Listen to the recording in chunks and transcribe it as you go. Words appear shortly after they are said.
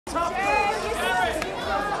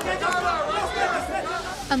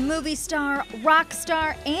A movie star, rock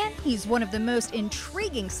star, and he's one of the most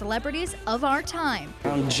intriguing celebrities of our time.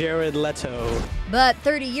 I'm Jared Leto. But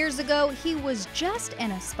 30 years ago, he was just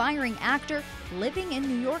an aspiring actor living in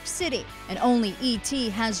New York City. And only E.T.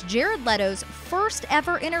 has Jared Leto's first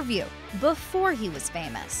ever interview before he was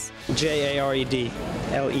famous. Jared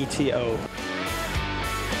Leto.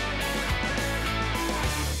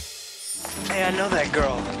 Hey, I know that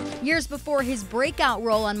girl. Years before his breakout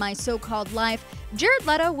role on My So-Called Life, Jared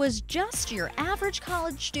Leto was just your average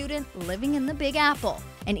college student living in the Big Apple.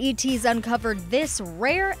 And E.T.'s uncovered this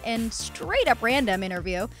rare and straight-up random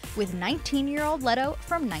interview with 19-year-old Leto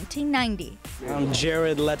from 1990. I'm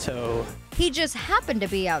Jared Leto. He just happened to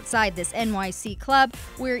be outside this NYC club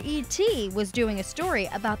where E.T. was doing a story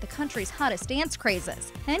about the country's hottest dance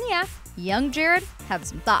crazes. And yeah, young Jared had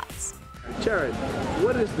some thoughts. Jared,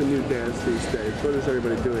 what is the new dance these days? What is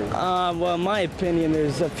everybody doing? Well, in my opinion,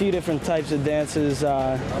 there's a few different types of dances.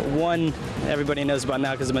 One everybody knows about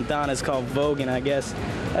now because Madonna is called voguing, I guess.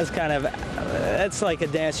 That's like a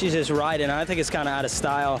dance she's just riding. I think it's kind of out of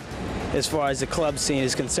style as far as the club scene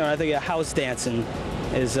is concerned. I think house dancing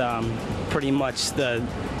is pretty much the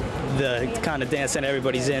kind of dance that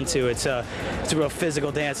everybody's into. It's a real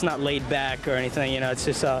physical dance, not laid back or anything. You know, it's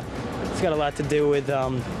just it's got a lot to do with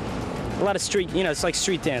a lot of street, it's like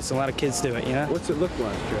street dance. A lot of kids do it, What's it look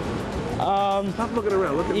like, Jared? Stop looking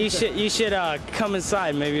around. Look at you should come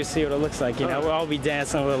inside. Maybe you'll see what it looks like. We'll all be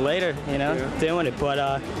dancing a little later, doing it.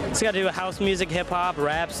 But it's got to do with house music, hip hop,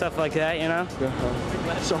 rap, stuff like that,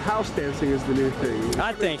 So house dancing is the new thing.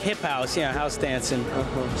 I think hip house, house dancing.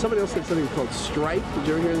 Somebody else said something called stripe. Did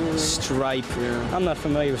you ever hear anything like that? Stripe. Yeah. I'm not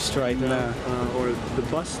familiar with stripe. No. Or the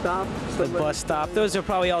bus stop. The bus stop. Those are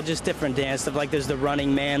probably all just different dance stuff. Like there's the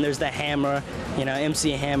running man, there's the hammer.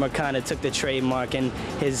 MC Hammer kind of took the trademark and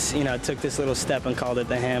his, took this little step and called it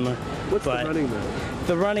the hammer. What's the running man?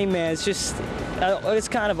 The running man is just, it's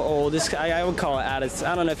kind of old. I would call it I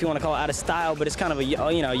don't know if you want to call it out of style, but it's kind of a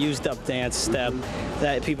used up dance step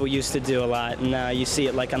that people used to do a lot. And now you see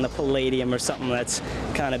it like on the Palladium or something that's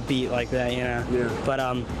kind of beat like that, Yeah. But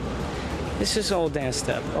it's just old dance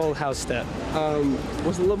step, old house step.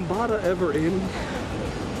 Was the lambada ever in?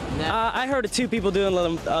 I heard of two people doing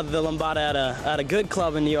the lambada at a good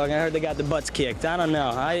club in New York. I heard they got the butts kicked. I don't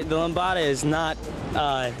know. The lambada is not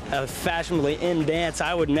a fashionably in dance.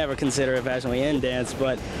 I would never consider it fashionably in dance,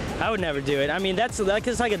 but I would never do it. I mean, it's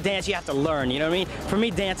like a dance you have to learn. You know what I mean? For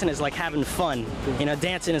me, dancing is like having fun.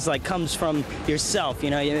 Dancing is like comes from yourself.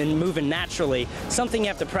 And moving naturally. Something you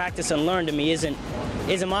have to practice and learn to me isn't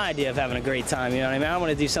my idea of having a great time, you know what I mean? I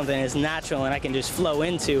want to do something that's natural and I can just flow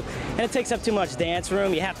into. And it takes up too much dance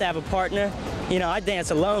room. You have to have a partner. I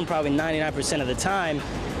dance alone probably 99% of the time,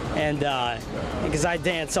 and because I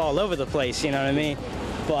dance all over the place, you know what I mean?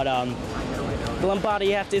 But the lambada,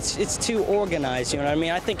 it's too organized, you know what I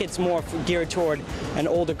mean? I think it's more geared toward an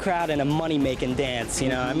older crowd and a money-making dance,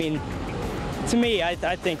 I mean, to me, I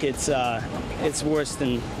think it's worse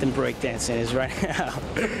than breakdancing is right now,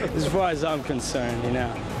 as far as I'm concerned,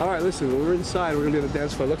 All right, listen, when we're inside, we're going to be on the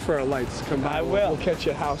dance floor. Look for our lights. Come by. I will. We'll catch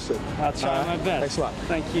you housing. I'll try my best. Thanks a lot.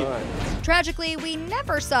 Thank you. All right. Tragically, we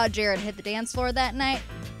never saw Jared hit the dance floor that night,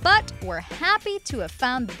 but we're happy to have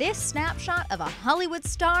found this snapshot of a Hollywood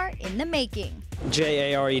star in the making.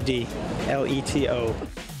 Jared Leto.